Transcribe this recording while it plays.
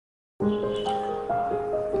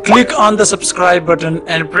Click on the subscribe button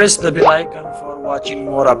and press the bell icon for watching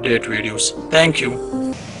more update videos. Thank you.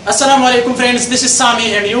 Assalamu alaikum friends, this is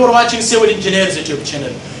Sami and you are watching Civil Engineers YouTube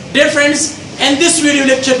channel. Dear friends, in this video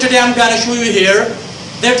lecture today I'm going to show you here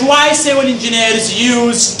that why civil engineers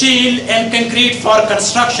use steel and concrete for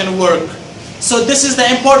construction work. So this is the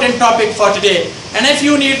important topic for today. And if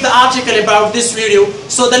you need the article about this video,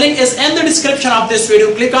 so the link is in the description of this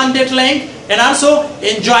video. Click on that link and also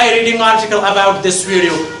enjoy reading article about this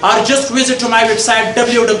video, or just visit to my website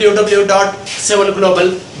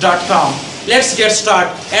www.civilglobal.com. Let's get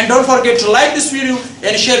started, and don't forget to like this video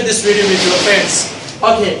and share this video with your friends.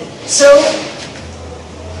 Okay, so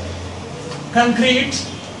concrete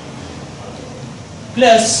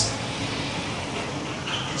plus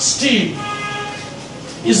steel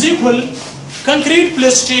is equal, concrete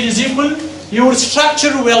plus steel is equal, your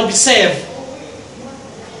structure will be safe.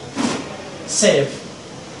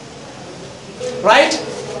 Right?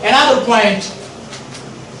 Another point,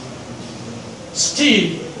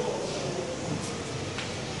 steel.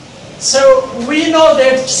 So we know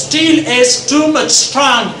that steel is too much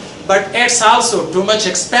strong, but it's also too much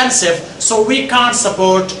expensive, so we can't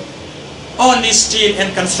support only steel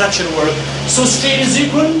in construction work. So steel is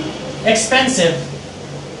equal expensive.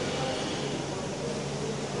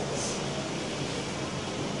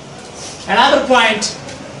 Another point,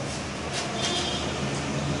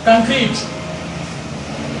 concrete.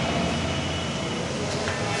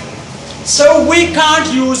 So we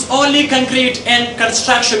can't use only concrete in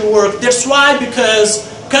construction work. That's why, because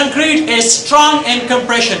concrete is strong in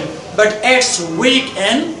compression, but it's weak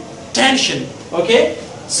in tension. Okay?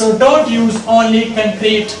 So don't use only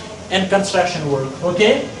concrete in construction work.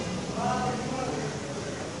 Okay?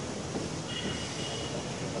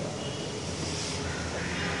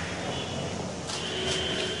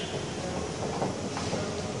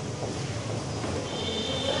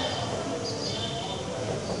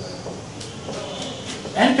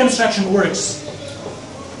 And construction works.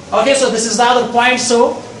 Okay, so this is the other point.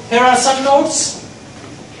 So here are some notes.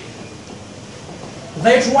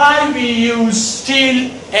 That's why we use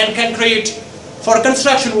steel and concrete for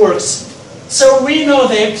construction works. So we know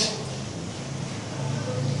that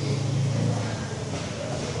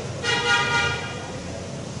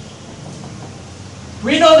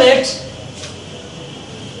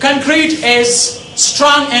concrete is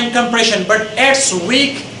strong in compression, but it's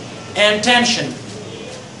weak in tension.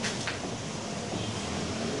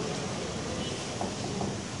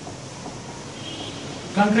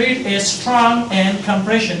 Concrete is strong in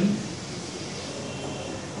compression,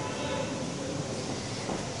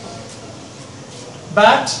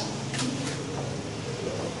 but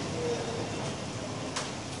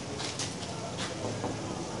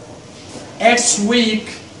it's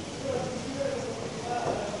weak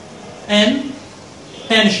in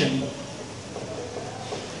tension.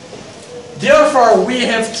 Therefore, we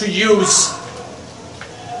have to use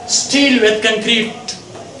steel with concrete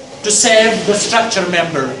to save the structure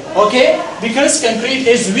member, okay? Because concrete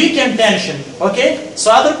is weak in tension, okay?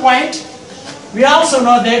 So other point, we also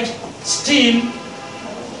know that steel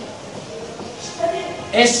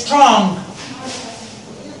is strong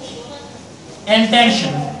in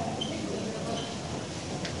tension,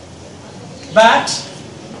 but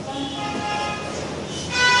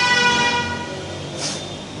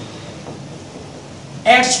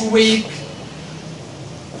it's weak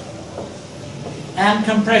and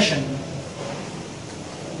compression.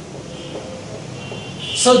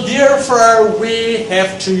 So therefore we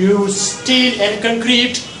have to use steel and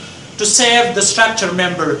concrete to save the structure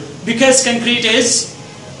member, because concrete is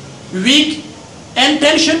weak in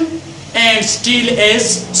tension and steel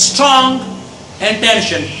is strong in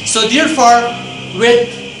tension. So therefore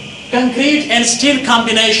with concrete and steel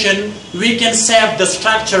combination we can save the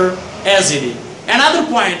structure easily. Another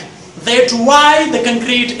point, that why the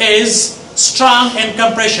concrete is strong in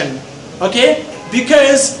compression, okay?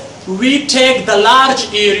 Because we take the large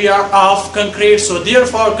area of concrete, so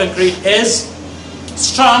therefore concrete is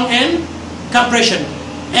strong in compression.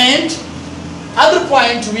 And other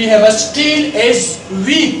point, we have a steel is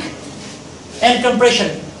weak in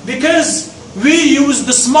compression, because we use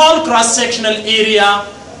the small cross-sectional area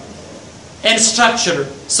in structure,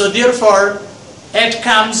 so therefore it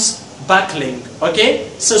comes buckling, okay?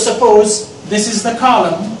 So suppose this is the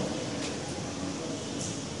column,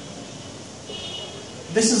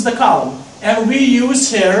 this is the column, and we use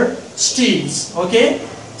here steels, okay?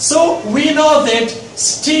 So we know that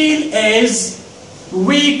steel is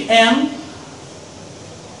weak in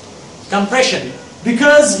compression,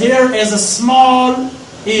 because here is a small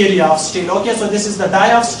area of steel. Okay, so this is the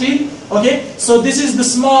die of steel. Okay, so this is the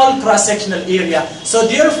small cross-sectional area. So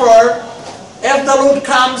therefore, if the load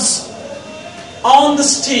comes on the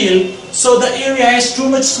steel, so the area is too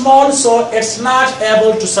much small, so it's not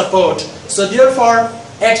able to support. So therefore,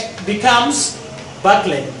 it becomes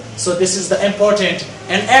buckling. So this is the important.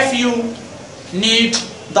 And if you need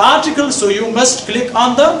the article, so you must click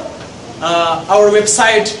on the our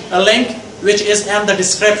website link, which is in the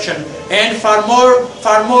description. And for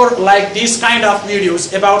more like these kind of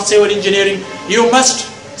videos about civil engineering, you must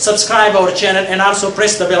subscribe our channel and also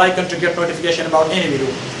press the bell icon to get notification about any video.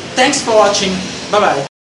 Thanks for watching. Bye bye.